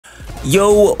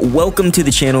Yo, welcome to the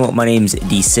channel. My name's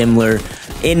DeeSimilar.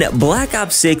 In Black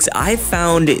Ops 6, I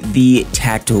found the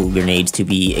tactical grenades to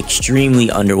be extremely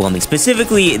underwhelming,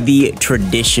 specifically the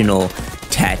traditional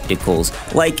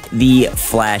tacticals, like the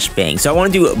Flashbang. So I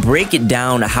wanted to break it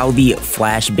down how the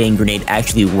Flashbang grenade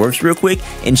actually works real quick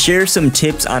and share some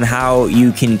tips on how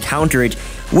you can counter it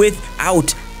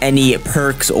without any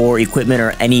perks or equipment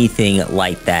or anything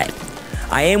like that.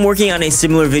 I am working on a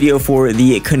similar video for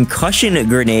the concussion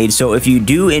grenade, so if you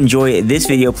do enjoy this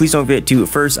video, please don't forget to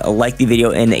first like the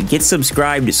video and get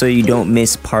subscribed so you don't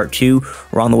miss part 2.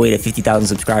 We're on the way to 50,000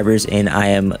 subscribers, and I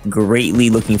am greatly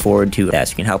looking forward to that.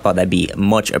 So you can help out, that'd be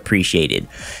much appreciated.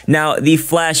 Now, the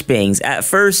Flashbangs, at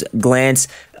first glance,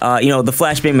 the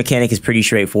flashbang mechanic is pretty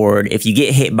straightforward. If you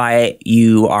get hit by it,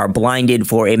 you are blinded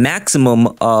for a maximum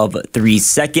of 3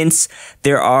 seconds.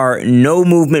 There are no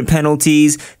movement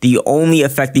penalties. The only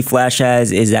effect the flash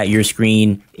has is that your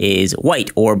screen is white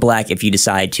or black if you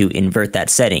decide to invert that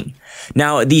setting.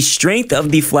 Now, the strength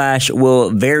of the flash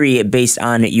will vary based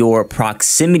on your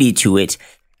proximity to it.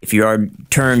 If you are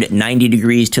turned 90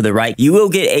 degrees to the right, you will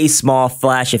get a small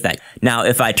flash effect. Now,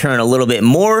 if I turn a little bit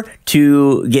more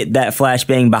to get that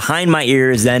flashbang behind my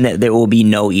ears, then there will be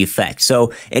no effect.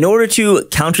 So in order to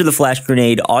counter the flash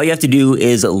grenade, all you have to do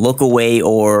is look away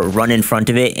or run in front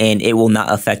of it, and it will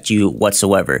not affect you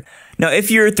whatsoever. Now,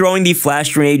 if you're throwing the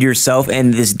flash grenade yourself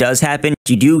and this does happen,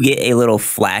 you do get a little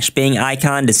flashbang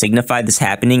icon to signify this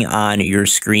happening on your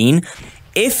screen.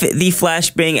 If the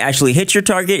flashbang actually hits your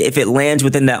target, if it lands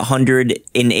within that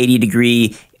 180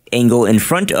 degree angle in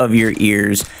front of your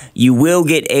ears, you will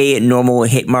get a normal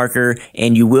hit marker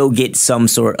and you will get some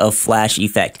sort of flash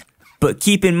effect. But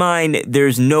keep in mind,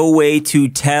 there's no way to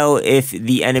tell if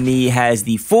the enemy has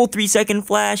the full 3-second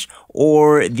flash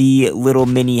or the little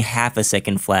mini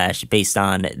half-a-second flash based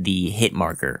on the hit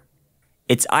marker.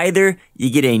 It's either you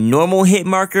get a normal hit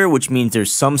marker, which means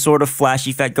there's some sort of flash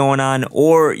effect going on,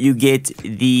 or you get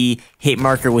the hit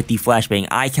marker with the flashbang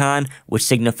icon, which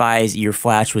signifies your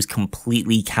flash was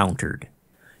completely countered.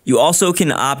 You also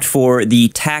can opt for the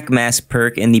tac mask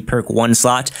perk in the perk 1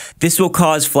 slot. This will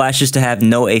cause flashes to have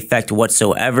no effect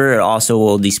whatsoever. It also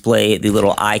will display the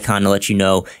little icon to let you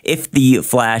know if the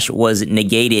flash was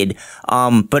negated.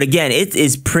 But again, it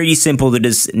is pretty simple to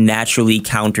just naturally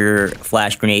counter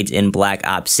flash grenades in Black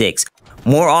Ops 6.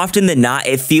 More often than not,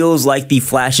 it feels like the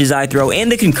flashes I throw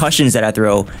and the concussions that I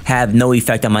throw have no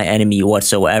effect on my enemy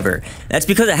whatsoever. That's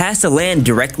because it has to land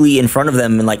directly in front of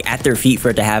them and like at their feet for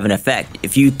it to have an effect.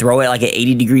 If you throw it like an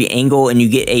 80-degree angle and you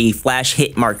get a flash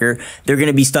hit marker, they're going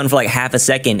to be stunned for like half a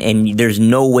second, and there's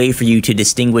no way for you to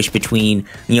distinguish between,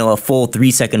 a full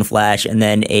 3-second flash and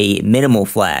then a minimal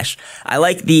flash. I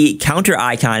like the counter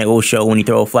icon it will show when you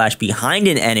throw a flash behind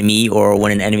an enemy or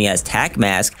when an enemy has tac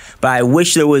mask, but I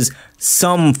wish there was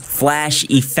some flash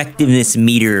effectiveness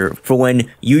meter for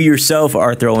when you yourself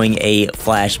are throwing a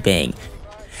flashbang.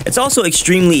 It's also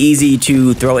extremely easy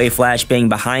to throw a flashbang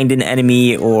behind an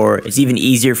enemy, or it's even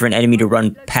easier for an enemy to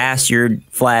run past your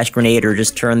flash grenade or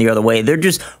just turn the other way. They're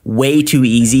just way too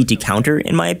easy to counter,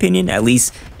 in my opinion, at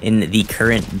least in the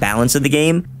current balance of the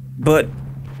game. But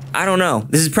I don't know.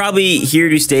 This is probably here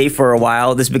to stay for a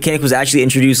while. This mechanic was actually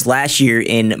introduced last year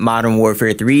in Modern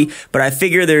Warfare 3, but I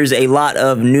figure there's a lot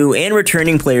of new and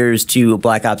returning players to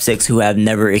Black Ops 6 who have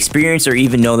never experienced or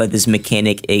even know that this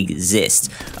mechanic exists.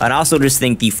 I'd also just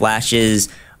think the flashes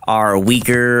are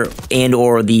weaker, and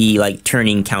or the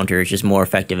turning counter is just more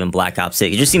effective in Black Ops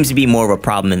 6. It just seems to be more of a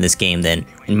problem in this game than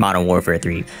in Modern Warfare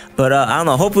 3. But I don't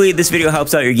know, hopefully this video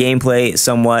helps out your gameplay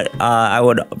somewhat. I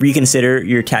would reconsider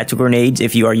your tactical grenades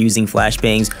if you are using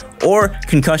flashbangs or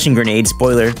concussion grenades.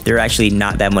 Spoiler, they're actually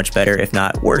not that much better, if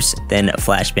not worse, than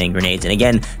flashbang grenades. And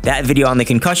again, that video on the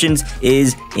concussions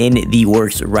is in the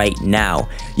works right now.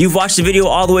 You've watched the video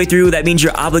all the way through. That means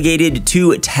you're obligated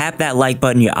to tap that like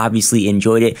button. You obviously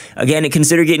enjoyed it. Again,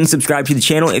 consider getting subscribed to the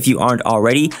channel if you aren't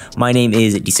already. My name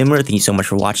is DeeSimilar. Thank you so much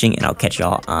for watching, and I'll catch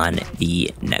y'all on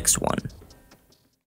the next one.